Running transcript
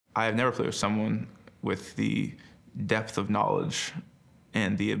I have never played with someone with the depth of knowledge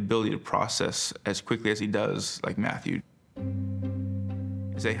and the ability to process as quickly as he does, like Matthew.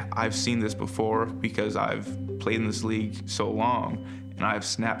 I've seen this before because I've played in this league so long, and I have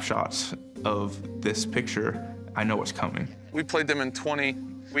snapshots of this picture. I know what's coming. We played them in 20.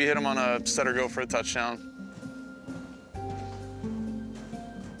 We hit them on a set or go for a touchdown.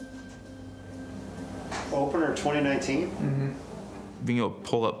 Opener 2019? Mm-hmm. Being able to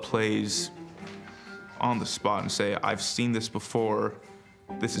pull up plays on the spot and say, I've seen this before,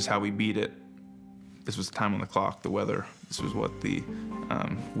 this is how we beat it. This was the time on the clock, the weather. This was what the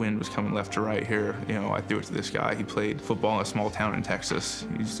wind was coming left to right here. You know, I threw it to this guy. He played football in a small town in Texas.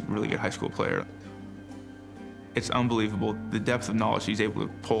 He's a really good high school player. It's unbelievable, the depth of knowledge he's able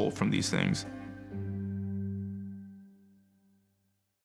to pull from these things.